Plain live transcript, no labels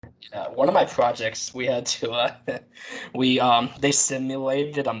One of my projects, we had to they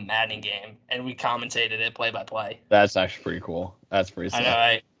simulated a Madden game and we commentated it play by play. That's actually pretty cool. That's pretty I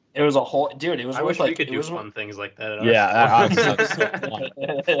know, sick. it was a whole dude. It was I worth wish we like could it do was. fun things like that at our Yeah, school. that sounds so fun.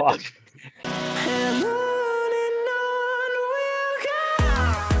 Fuck.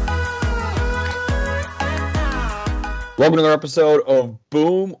 Welcome to another episode of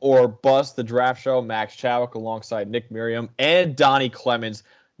Boom or Bust, the draft show. Max Chadwick alongside Nick Merriam and Donnie Clemens.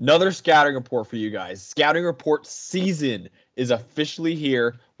 Another scouting report for you guys. Scouting report season is officially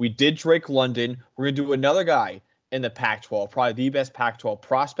here. We did Drake London. We're going to do another guy in the Pac-12, probably the best Pac-12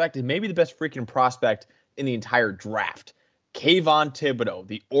 prospect and maybe the best freaking prospect in the entire draft. Kayvon Thibodeaux,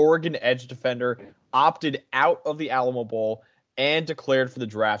 the Oregon edge defender, opted out of the Alamo Bowl and declared for the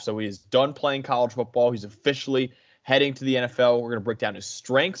draft. So he's done playing college football. He's officially heading to the NFL. We're going to break down his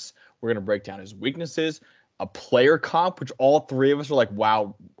strengths. We're going to break down his weaknesses, a player comp, which all three of us are like,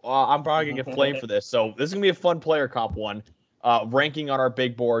 wow, I'm probably going to get flamed for this. So this is going to be a fun player comp one. Ranking on our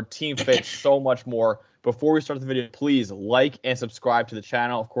big board, team fits, so much more. Before we start the video, please like and subscribe to the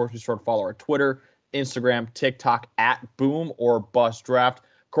channel. Of course, be sure to follow our Twitter, Instagram, TikTok at Boom or Bust Draft.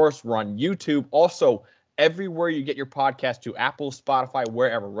 Of course, we're on YouTube. Also, everywhere you get your podcast to, Apple, Spotify,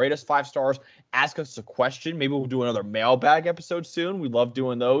 wherever. Rate us 5 stars. Ask us a question. Maybe we'll do another mailbag episode soon. We love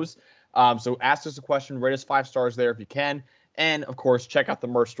doing those. So ask us a question. Rate us 5 stars there if you can. And, of course, check out the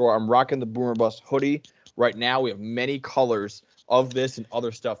merch store. I'm rocking the Boomer Bust hoodie right now. We have many colors of this and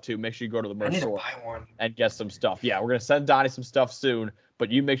other stuff, too. Make sure you go to the merch store and get some stuff. Yeah, we're going to send Donnie some stuff soon, but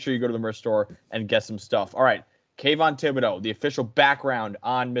you make sure you go to the merch store and get some stuff. All right, Kayvon Thibodeaux, the official background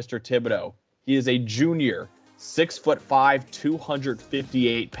on Mr. Thibodeaux. He is a junior, 6'5",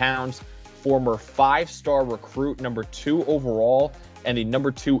 258 pounds, former 5-star recruit, number 2 overall, and the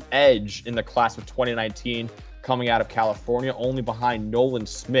number 2 edge in the class of 2019, coming out of California, only behind Nolan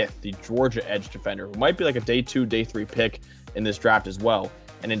Smith, the Georgia edge defender, who might be like a day 2, day 3 pick in this draft as well.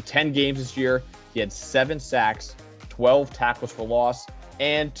 And in 10 games this year, he had 7 sacks, 12 tackles for loss,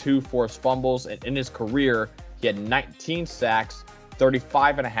 and 2 forced fumbles. And in his career, he had 19 sacks,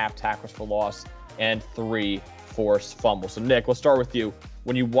 35.5 tackles for loss, and 3 forced fumbles. So, Nick, let's start with you.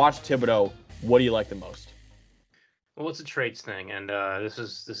 When you watch Thibodeaux, what do you like the most? Well, it's a traits thing, and this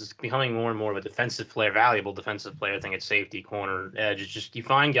is becoming more and more of a defensive player, valuable defensive player. I think it's safety, corner, edge. It's just you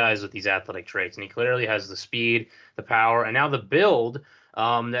find guys with these athletic traits, and he clearly has the speed, the power, and now the build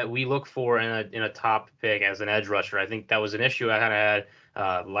that we look for in a top pick as an edge rusher. I think that was an issue I kind of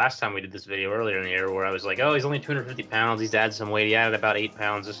had last time we did this video earlier in the year, where I was like, oh, he's only 250 pounds. He's added some weight. He added about 8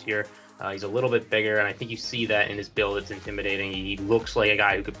 pounds this year. He's a little bit bigger, and I think you see that in his build. It's intimidating. He looks like a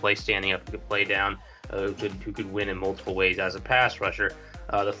guy who could play standing up, who could play down, who could win in multiple ways as a pass rusher.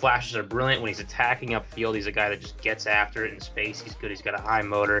 The flashes are brilliant when he's attacking upfield. He's a guy that just gets after it in space. He's good. He's got a high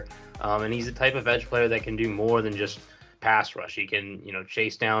motor, and he's the type of edge player that can do more than just pass rush. He can,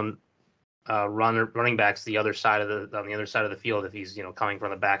 chase down running backs on the other side of the field if he's coming from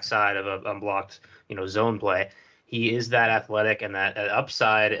the backside of a unblocked zone play. He is that athletic, and that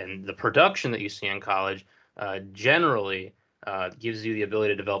upside and the production that you see in college generally gives you the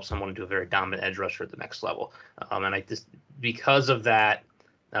ability to develop someone into a very dominant edge rusher at the next level. And I just, because of that,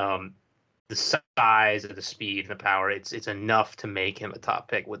 the size, the speed, and the power, it's enough to make him a top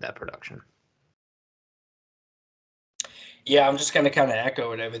pick with that production. Yeah, I'm just gonna kind of echo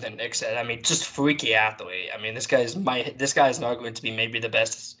what everything Nick said. I mean, just freaky athlete. I mean, this guy is not going to be maybe the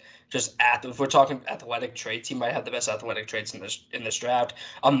best. Just if we're talking athletic traits, he might have the best athletic traits in this draft.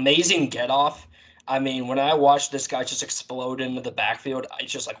 Amazing get off. I mean, when I watched this guy just explode into the backfield, I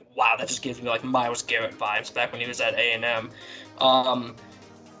just like, wow, that just gives me like Myles Garrett vibes back when he was at A&M.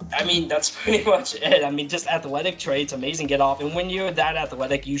 I mean, that's pretty much it. I mean, just athletic traits, amazing get off. And when you're that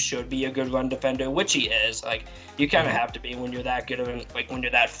athletic, you should be a good run defender, which he is. Like, you kind of have to be when you're that good of when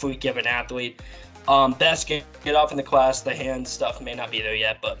you're that freak of an athlete. Best get off in the class, the hand stuff may not be there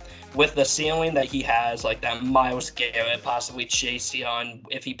yet, but with the ceiling that he has, like that Myles Garrett, possibly Chase Young,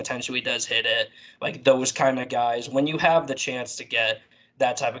 if he potentially does hit it, like those kind of guys, when you have the chance to get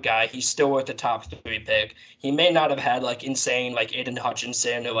that type of guy, he's still worth the top 3 pick. He may not have had like insane like Aiden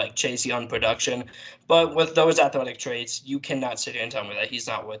Hutchinson or like Chase Young production, but with those athletic traits, you cannot sit here and tell me that he's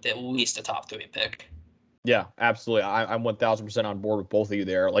not worth at least a top 3 pick. Yeah, absolutely. I'm 1,000% on board with both of you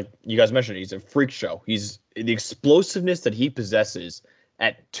there. Like you guys mentioned, he's a freak show. He's the explosiveness that he possesses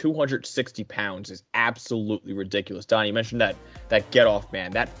at 260 pounds is absolutely ridiculous. Don, you mentioned that get off,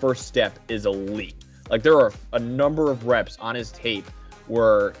 man. That first step is elite. Like there are a number of reps on his tape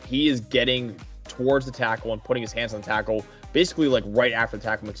where he is getting towards the tackle and putting his hands on the tackle, basically like right after the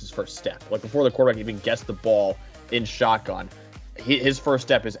tackle makes his first step, like before the quarterback even gets the ball in shotgun. his first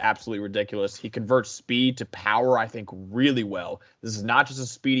step is absolutely ridiculous. He converts speed to power, I think, really well. This is not just a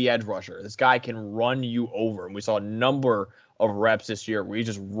speedy edge rusher. This guy can run you over. And we saw a number of reps this year where he's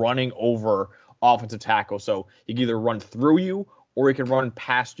just running over offensive tackle. So he can either run through you or he can run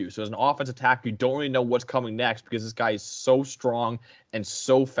past you. So as an offensive tackle, you don't really know what's coming next because this guy is so strong and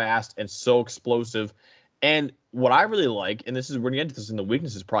so fast and so explosive. And what I really like, and this is we're going to get into this in the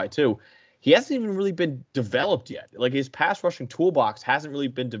weaknesses probably too, he hasn't even really been developed yet. Like his pass rushing toolbox hasn't really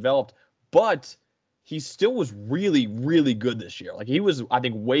been developed, but he still was really, really good this year. Like he was, I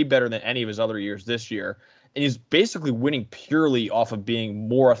think, way better than any of his other years this year. And he's basically winning purely off of being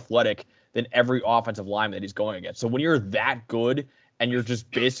more athletic than every offensive lineman that he's going against. So when you're that good and you're just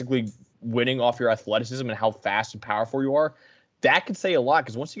basically winning off your athleticism and how fast and powerful you are, that could say a lot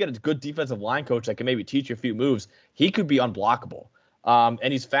because once you get a good defensive line coach that can maybe teach you a few moves, he could be unblockable.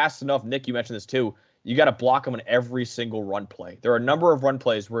 And he's fast enough. Nick, you mentioned this too. You got to block him on every single run play. There are a number of run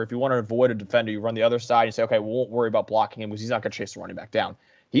plays where if you want to avoid a defender, you run the other side and say, okay, we won't worry about blocking him because he's not going to chase the running back down.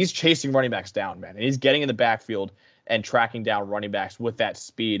 He's chasing running backs down, man. And he's getting in the backfield and tracking down running backs with that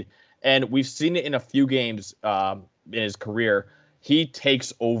speed. And we've seen it in a few games in his career. He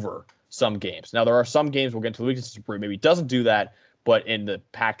takes over some games. Now, there are some games we'll get into the weaknesses where maybe he doesn't do that. But in the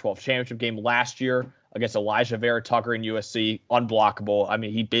Pac-12 championship game last year against Elijah Vera Tucker in USC, unblockable. I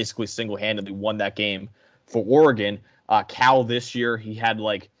mean, he basically single-handedly won that game for Oregon. Cal this year, he had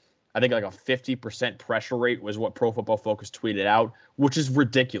I think a 50% pressure rate was what Pro Football Focus tweeted out, which is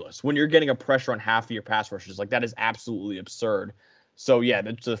ridiculous. When you're getting a pressure on half of your pass rushers, that is absolutely absurd. So, yeah,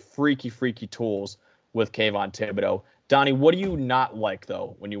 that's the freaky tools with Kayvon Thibodeaux. Donnie, what do you not like,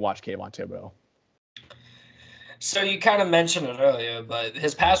 though, when you watch Kayvon Thibodeaux? So you kind of mentioned it earlier, but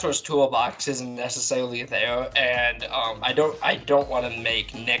his pass rush toolbox isn't necessarily there, and I don't want to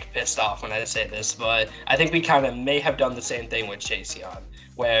make Nick pissed off when I say this, but I think we kind of may have done the same thing with Chase Young,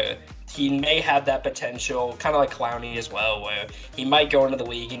 where he may have that potential, kind of like Clowney as well, where he might go into the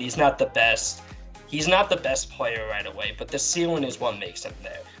league and he's not the best. He's not the best player right away, but the ceiling is what makes him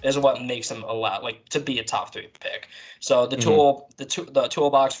there. Is what makes him to be a top 3 pick. So the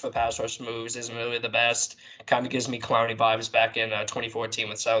toolbox for pass rush moves isn't really the best. Kind of gives me Clowney vibes back in 2014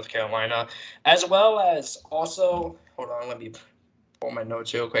 with South Carolina, as well as also. Hold on, let me pull my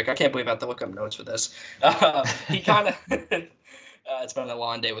notes real quick. I can't believe I have to look up notes for this. He kind of. It's been a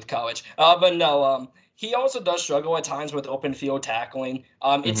long day with college, but no. He also does struggle at times with open field tackling.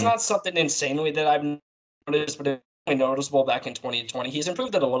 It's not something insanely that I've noticed, but it's really noticeable back in 2020. He's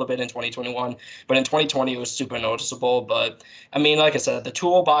improved it a little bit in 2021, but in 2020 it was super noticeable. But I mean, like I said, the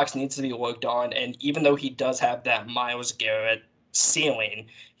toolbox needs to be worked on. And even though he does have that Myles Garrett ceiling,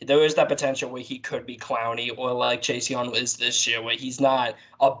 there is that potential where he could be Clowney or like Chase Young is this year, where he's not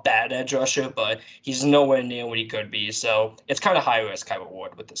a bad edge rusher, but he's nowhere near what he could be. So it's kind of high risk, high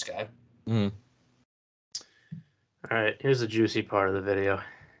reward with this guy. Mm-hmm. All right, here's the juicy part of the video.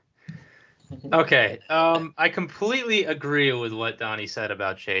 Okay, I completely agree with what Donnie said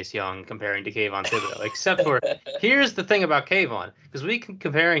about Chase Young comparing to Kayvon Thibodeaux, except for here's the thing about Kayvon, because we can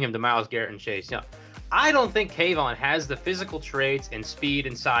comparing him to Myles Garrett and Chase Young. I don't think Kayvon has the physical traits and speed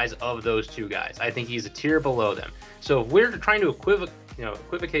and size of those two guys. I think he's a tier below them. So if we're trying to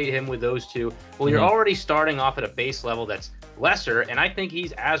equivocate him with those two, well, you're already starting off at a base level that's lesser, and I think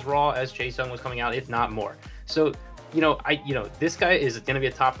he's as raw as Chase Young was coming out, if not more. So this guy is going to be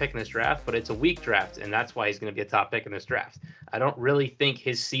a top pick in this draft, but it's a weak draft, and that's why he's going to be a top pick in this draft. I don't really think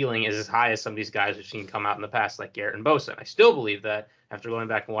his ceiling is as high as some of these guys we've seen come out in the past, like Garrett and Bosa. And I still believe that after going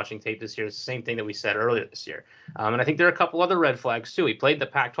back and watching tape this year. It's the same thing that we said earlier this year. And I think there are a couple other red flags, too. He played the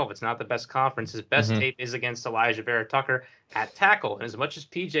Pac-12. It's not the best conference. His best tape is against Elijah Vera Tucker at tackle. And as much as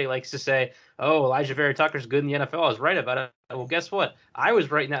PJ likes to say, oh, Elijah Vera Tucker's good in the NFL, I was right about it. Well, guess what? I was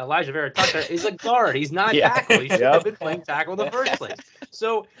right in that Elijah Vera Tucker is a guard. He's not a tackle. He should have been playing tackle in the first place.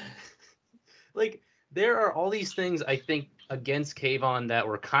 So, there are all these things, I think, against Kayvon that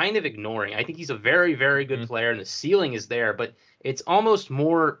we're kind of ignoring. I think he's a very, very good player, and the ceiling is there, but it's almost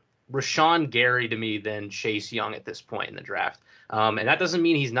more Rashawn Gary to me than Chase Young at this point in the draft. And that doesn't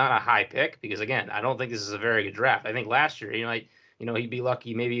mean he's not a high pick, because, again, I don't think this is a very good draft. I think last year, he'd be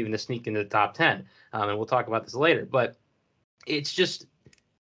lucky maybe even to sneak into the top 10. And we'll talk about this later. But it's just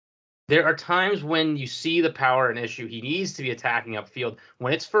there are times when you see the power an issue. He needs to be attacking upfield.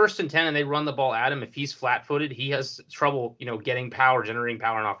 When it's 1st and 10 and they run the ball at him, if he's flat-footed, he has trouble, getting power, generating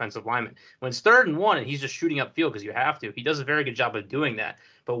power on offensive linemen. When it's 3rd and 1 and he's just shooting upfield because you have to, he does a very good job of doing that.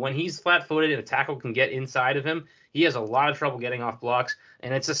 But when he's flat-footed and a tackle can get inside of him, he has a lot of trouble getting off blocks.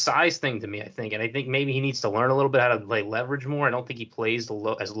 And it's a size thing to me, I think. And I think maybe he needs to learn a little bit how to play leverage more. I don't think he plays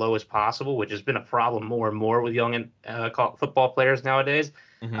as low as possible, which has been a problem more and more with young football players nowadays.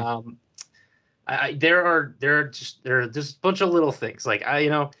 Mm-hmm. There are just a bunch of little things. Like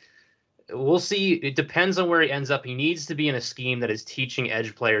we'll see. It depends on where he ends up. He needs to be in a scheme that is teaching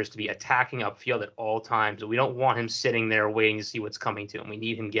edge players to be attacking upfield at all times. We don't want him sitting there waiting to see what's coming to him. We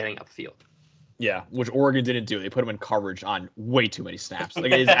need him getting upfield. Yeah, which Oregon didn't do. They put him in coverage on way too many snaps.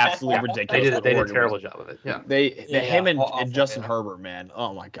 Like, it is absolutely ridiculous. They did a terrible job of it. Yeah. Him and Justin Herbert, man.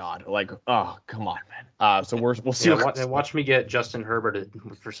 Oh my God. Like, oh, come on, man. So we'll see. Watch me get Justin Herbert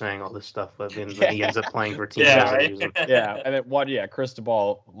for saying all this stuff when he ends up playing for teams. Yeah, and then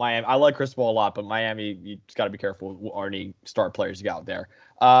Cristobal, Miami. I like Cristobal a lot, but Miami, you just got to be careful with any star players you got out there.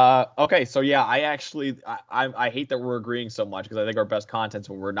 Okay, so yeah, I hate that we're agreeing so much because I think our best content's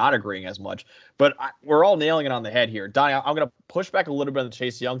when we're not agreeing as much. But we're all nailing it on the head here. Donnie, I'm going to push back a little bit on the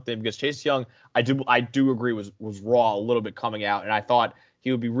Chase Young thing because Chase Young, I do agree was raw a little bit coming out, and I thought he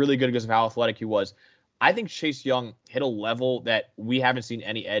would be really good because of how athletic he was. I think Chase Young hit a level that we haven't seen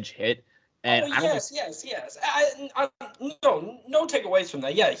any edge hit. And yes. No takeaways from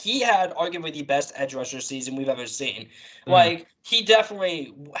that. Yeah, he had arguably the best edge rusher season we've ever seen. Mm-hmm. Like, he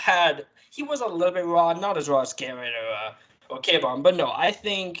definitely he was a little bit raw, not as raw as Garrett or Kayvon, but no, I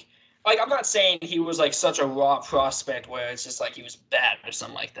think, like, I'm not saying he was, like, such a raw prospect where it's just, like, he was bad or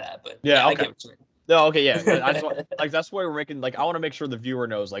something like that, but yeah, okay. I get what you mean. No, okay, yeah. I just want, like, that's why we're making, like, I want to make sure the viewer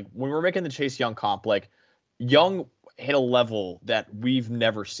knows, like, when we're making the Chase Young comp, like, Young hit a level that we've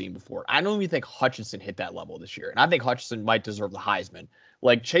never seen before. I don't even think Hutchinson hit that level this year, and I think Hutchinson might deserve the Heisman.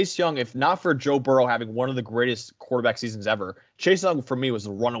 Like, Chase Young, if not for Joe Burrow having one of the greatest quarterback seasons ever, Chase Young, for me, was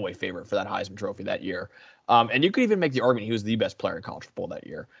the runaway favorite for that Heisman Trophy that year. And you could even make the argument he was the best player in college football that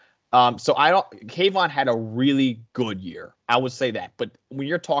year. So Kayvon had a really good year. I would say that. But when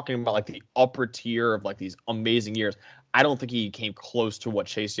you're talking about, like, the upper tier of, like, these amazing years, I don't think he came close to what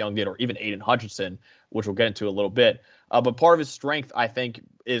Chase Young did, or even Aiden Hutchinson, which we'll get into a little bit. But part of his strength, I think,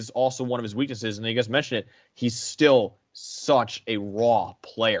 is also one of his weaknesses. And you guys mentioned it. He's still such a raw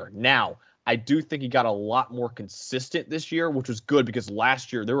player. Now, I do think he got a lot more consistent this year, which was good because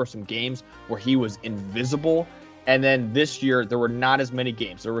last year there were some games where he was invisible. And then this year, there were not as many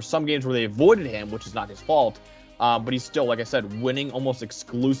games. There were some games where they avoided him, which is not his fault. But he's still, like I said, winning almost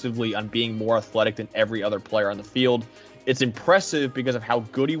exclusively on being more athletic than every other player on the field. It's impressive because of how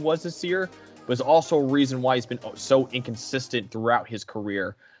good he was this year, but it's also a reason why he's been so inconsistent throughout his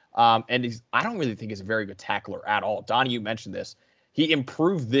career. And I don't really think he's a very good tackler at all. Donnie, you mentioned this. He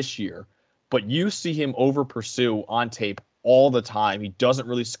improved this year, but you see him over pursue on tape all the time. He doesn't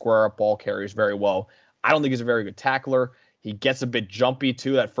really square up ball carriers very well. I don't think he's a very good tackler. He gets a bit jumpy,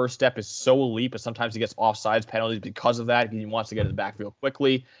 too. That first step is so elite, but sometimes he gets offsides penalties because of that. He wants to get in the backfield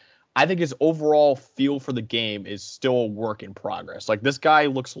quickly. I think his overall feel for the game is still a work in progress. Like, this guy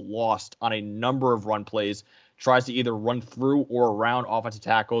looks lost on a number of run plays, tries to either run through or around offensive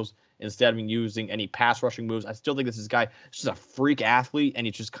tackles instead of using any pass rushing moves. I still think this guy is just a freak athlete, and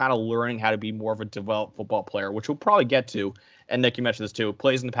he's just kind of learning how to be more of a developed football player, which we'll probably get to. And Nick, you mentioned this too.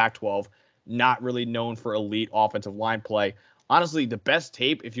 Plays in the Pac-12. Not really known for elite offensive line play. Honestly, the best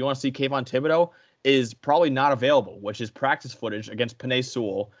tape, if you want to see Kayvon Thibodeaux, is probably not available, which is practice footage against Penei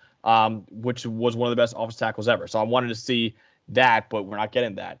Sewell, which was one of the best offensive tackles ever. So I wanted to see that, but we're not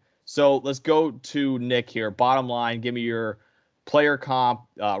getting that. So let's go to Nick here. Bottom line, give me your player comp,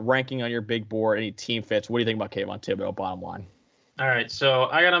 ranking on your big board, any team fits. What do you think about Kayvon Thibodeaux, bottom line? All right, so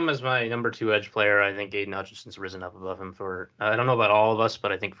I got him as my number 2 edge player. I think Aiden Hutchinson's risen up above him for, I don't know about all of us,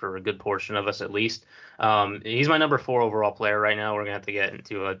 but I think for a good portion of us at least. He's my number 4 overall player right now. We're going to have to get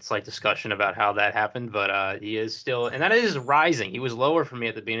into a slight discussion about how that happened, but he is still, and that is rising. He was lower for me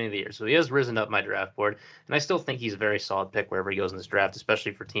at the beginning of the year, so he has risen up my draft board, and I still think he's a very solid pick wherever he goes in this draft,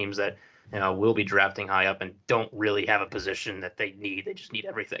 especially for teams that will be drafting high up and don't really have a position that they need. They just need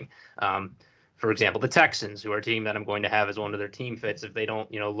everything. For example, the Texans, who are a team that I'm going to have as one of their team fits, if they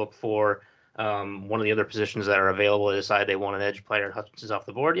don't, look for one of the other positions that are available to decide they want an edge player and Hutchinson's off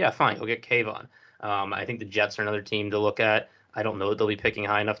the board, yeah, fine, go get Kayvon. I think the Jets are another team to look at. I don't know that they'll be picking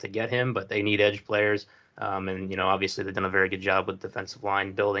high enough to get him, but they need edge players. And obviously they've done a very good job with defensive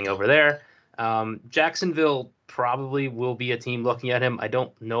line building over there. Jacksonville probably will be a team looking at him. I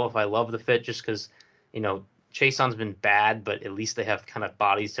don't know if I love the fit just because, Chaison's been bad, but at least they have kind of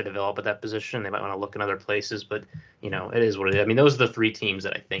bodies to develop at that position. They might want to look in other places, but, it is what it is. I mean, those are the 3 teams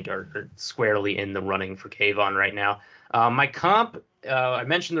that I think are squarely in the running for Kayvon right now. My comp, I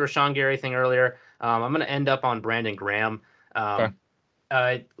mentioned the Rashawn Gary thing earlier. I'm going to end up on Brandon Graham. Okay.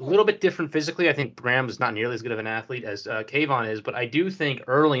 A little bit different physically. I think Graham is not nearly as good of an athlete as Kayvon is, but I do think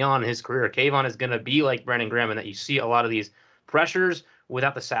early on in his career, Kayvon is going to be like Brandon Graham in that you see a lot of these pressures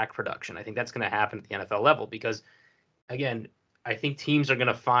without the sack production. I think that's going to happen at the NFL level because, again, I think teams are going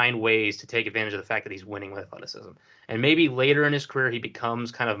to find ways to take advantage of the fact that he's winning with athleticism. And maybe later in his career, he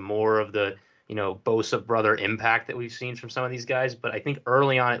becomes kind of more of the, Bosa brother impact that we've seen from some of these guys. But I think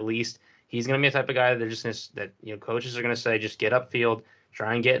early on, at least, he's going to be a type of guy that they're just going to, that, coaches are going to say, just get upfield,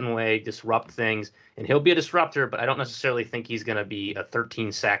 try and get in the way, disrupt things. And he'll be a disruptor, but I don't necessarily think he's going to be a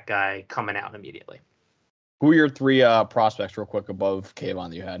 13 sack guy coming out immediately. Who are your three prospects, real quick, above Kayvon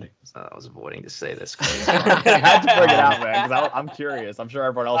that you had? I was avoiding to say this. I had to bring it out, man, because I'm curious. I'm sure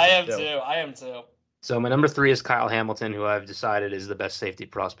everyone else is too. I am too. So my number 3 is Kyle Hamilton, who I've decided is the best safety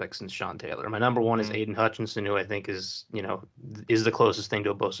prospect since Sean Taylor. My number 1 is Aiden Hutchinson, who I think is, is the closest thing to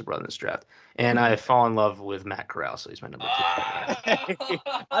a Bosa brother in this draft. And I fall in love with Matt Corral, so he's my number 2.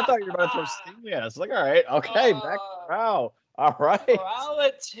 I thought you were about to throw Stingley at us. Like, all right, okay, Matt Corral. All right. Corral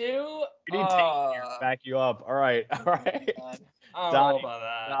at 2? We need Tate here to back you up. All right. I don't know about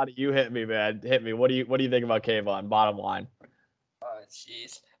that. Donnie, you hit me, man. Hit me. What do you think about Kayvon? Bottom line. Oh,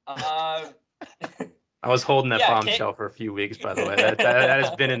 jeez. I was holding that bombshell for a few weeks, by the way. That has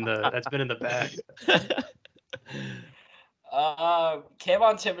been in the bag.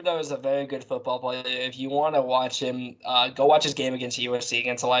 Kayvon Thibodeaux is a very good football player. If you want to watch him, go watch his game against USC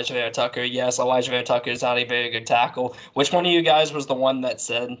against Elijah Vera Tucker. Yes, Elijah Vera Tucker is not a very good tackle. Which one of you guys was the one that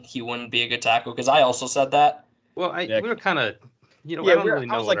said he wouldn't be a good tackle? Because I also said that. Well, we were kind of, I don't really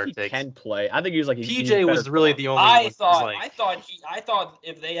know what our takes. He can play. I think he was like PJ was really the only. I thought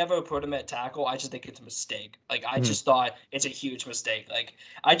if they ever put him at tackle, I just think it's a mistake. Like I just thought it's a huge mistake. Like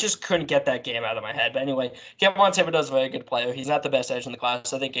I just couldn't get that game out of my head. But anyway, Kayvon Thibodeaux is a very good player. He's not the best edge in the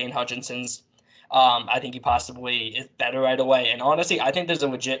class. I think Aiden Hutchinson's. I think he possibly is better right away. And honestly, I think there's a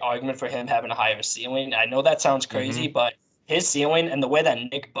legit argument for him having a higher ceiling. I know that sounds crazy, but his ceiling and the way that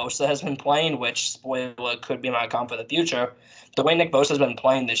Nick Bosa has been playing, which spoiler could be my comp for the future, the way Nick Bosa has been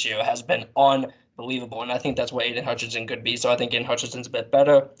playing this year has been unbelievable, and I think that's what Aiden Hutchinson could be. So I think Aiden Hutchinson's a bit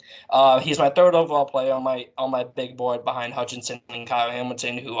better. He's my 3rd overall player on my big board behind Hutchinson and Kyle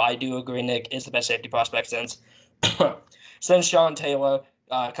Hamilton, who I do agree Nick is the best safety prospect since Sean Taylor.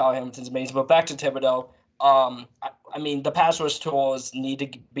 Kyle Hamilton's amazing, but back to Thibodeaux. I mean, the pass rush tools need to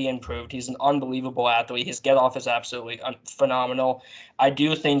be improved. He's an unbelievable athlete. His get off is absolutely phenomenal. I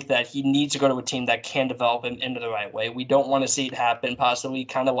do think that he needs to go to a team that can develop him into the right way. We don't want to see it happen, possibly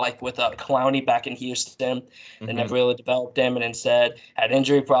kind of like with Clowney back in Houston. They never really developed him and instead had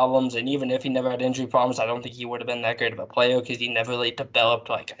injury problems. And even if he never had injury problems, I don't think he would have been that great of a player because he never really developed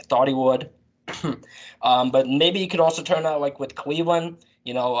like I thought he would. But maybe he could also turn out like with Cleveland.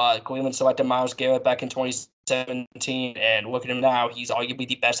 Cleveland selected Myles Garrett back in 2017, and look at him now. He's arguably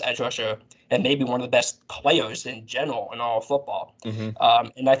the best edge rusher and maybe one of the best players in general in all of football.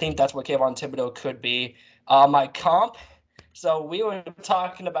 And I think that's what Kayvon Thibodeaux could be. My comp, so we were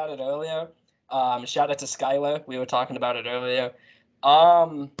talking about it earlier. Shout out to Skylar. We were talking about it earlier.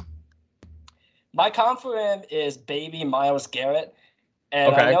 My comp for him is baby Myles Garrett.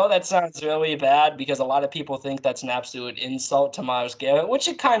 And I know that sounds really bad because a lot of people think that's an absolute insult to Myles Garrett, which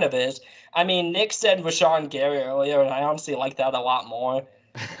it kind of is. I mean, Nick said Rashawn Gary earlier, and I honestly like that a lot more.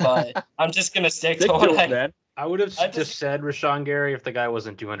 But I'm just going to stick to it, man. I would have just said Rashawn Gary if the guy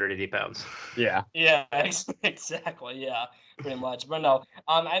wasn't 280 pounds. Yeah. Yeah, exactly. Yeah, pretty much. But no,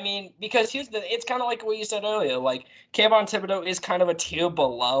 I mean, because it's kind of like what you said earlier. Like, Kayvon Thibodeaux is kind of a tier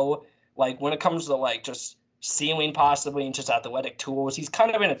below, like, when it comes to, like, just ceiling possibly and just athletic tools. He's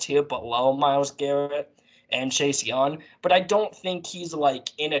kind of in a tier below Myles Garrett and Chase Young, but I don't think he's like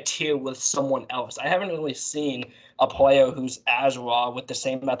in a tier with someone else. I haven't really seen a player who's as raw with the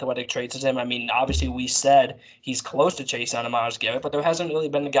same athletic traits as him. I mean, obviously we said he's close to Chase Young and Myles Garrett, but there hasn't really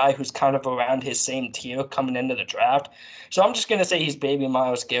been a guy who's kind of around his same tier coming into the draft. So I'm just going to say he's baby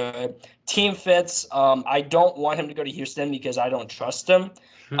Myles Garrett. Team fits. I don't want him to go to Houston because I don't trust him.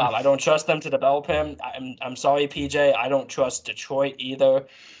 I don't trust them to develop him. I'm sorry, PJ. I don't trust Detroit either.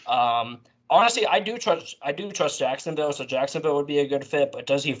 Honestly, I do trust Jacksonville, so Jacksonville would be a good fit. But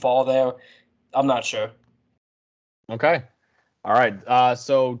does he fall there? I'm not sure. Okay. All right.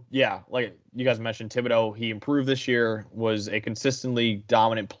 So yeah, like you guys mentioned, Thibodeaux, he improved this year, was a consistently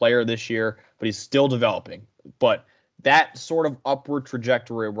dominant player this year, but he's still developing. But that sort of upward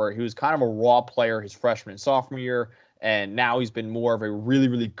trajectory where he was kind of a raw player his freshman and sophomore year, and now he's been more of a really,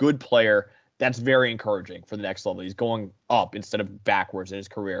 really good player. That's very encouraging for the next level. He's going up instead of backwards in his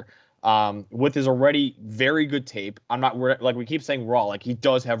career. With his already very good tape, like we keep saying raw, like he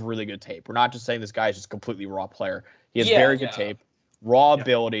does have really good tape. We're not just saying this guy is just a completely raw player. He has very good tape. raw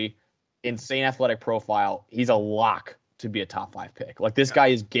ability, insane athletic profile. He's a lock to be a top 5 pick. Like this guy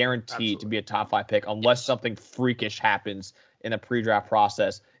is guaranteed to be a top 5 pick unless something freakish happens in the pre-draft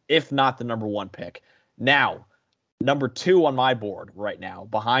process, if not the number 1 pick. Now, number 2 on my board right now,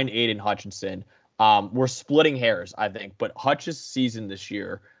 behind Aiden Hutchinson. We're splitting hairs, I think, but Hutch's season this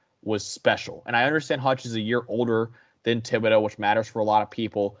year was special. And I understand Hutch is a year older than Thibodeaux, which matters for a lot of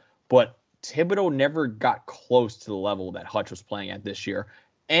people, but Thibodeaux never got close to the level that Hutch was playing at this year.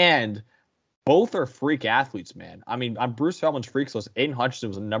 And both are freak athletes, man. I mean, on Bruce Feldman's freaks list, Aiden Hutchinson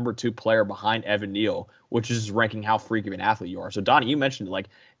was a number 2 player behind Evan Neal, which is just ranking how freak of an athlete you are. So, Donnie, you mentioned it. Like,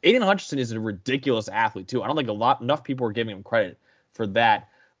 Aiden Hutchinson is a ridiculous athlete, too. I don't think enough people are giving him credit for that.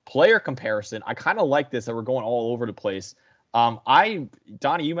 Player comparison, I kind of like this that we're going all over the place. Donnie,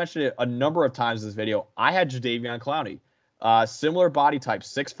 you mentioned it a number of times in this video. I had Jadeveon Clowney. Similar body type,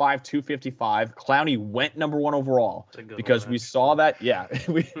 6'5", 255. Clowney went number 1 overall because we saw that. Yeah,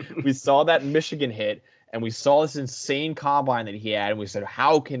 we saw that Michigan hit, and we saw this insane combine that he had, and we said,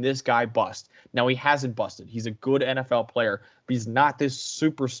 how can this guy bust? Now, he hasn't busted. He's a good NFL player, but he's not this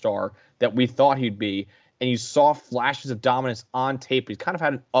superstar that we thought he'd be. And you saw flashes of dominance on tape. He's kind of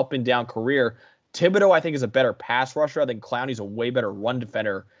had an up and down career. Thibodeaux, I think, is a better pass rusher. I think Clowney's a way better run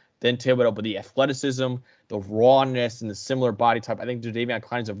defender than Thibodeaux, but the athleticism, the rawness, and the similar body type, I think Jadeveon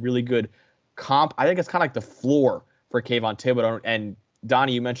Clowney is a really good comp. I think it's kind of like the floor for Kayvon Thibodeaux. And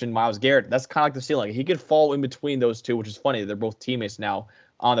Donnie, you mentioned Myles Garrett. That's kind of like the ceiling. He could fall in between those two, which is funny. They're both teammates now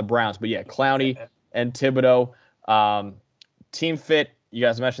on the Browns. But yeah, Clowney and Thibodeaux. Team fit, you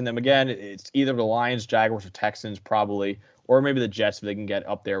guys mentioned them again. It's either the Lions, Jaguars, or Texans probably, or maybe the Jets if they can get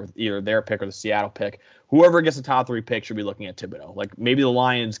up there with either their pick or the Seattle pick. Whoever gets the top 3 pick should be looking at Thibodeaux. Like maybe the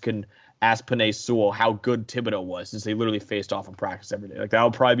Lions can ask Penei Sewell how good Thibodeaux was since they literally faced off in practice every day. Like that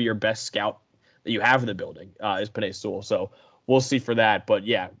will probably be your best scout that you have in the building is Penei Sewell. So we'll see for that. But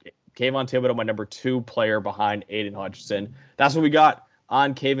yeah, Kayvon Thibodeaux, my number 2 player behind Aiden Hutchinson. That's what we got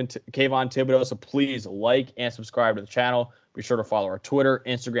on Kayvon Thibodeaux. So please like and subscribe to the channel. Be sure to follow our Twitter,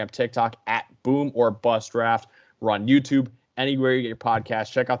 Instagram, TikTok at Boom or Bust Draft. We're on YouTube, anywhere you get your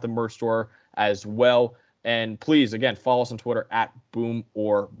podcast. Check out the merch store as well. And please, again, follow us on Twitter at Boom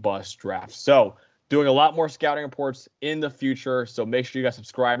or Bust Draft. So doing a lot more scouting reports in the future. So make sure you guys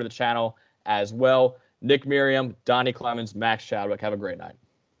subscribe to the channel as well. Nick Merriam, Donnie Clemens, Max Chadwick. Have a great night.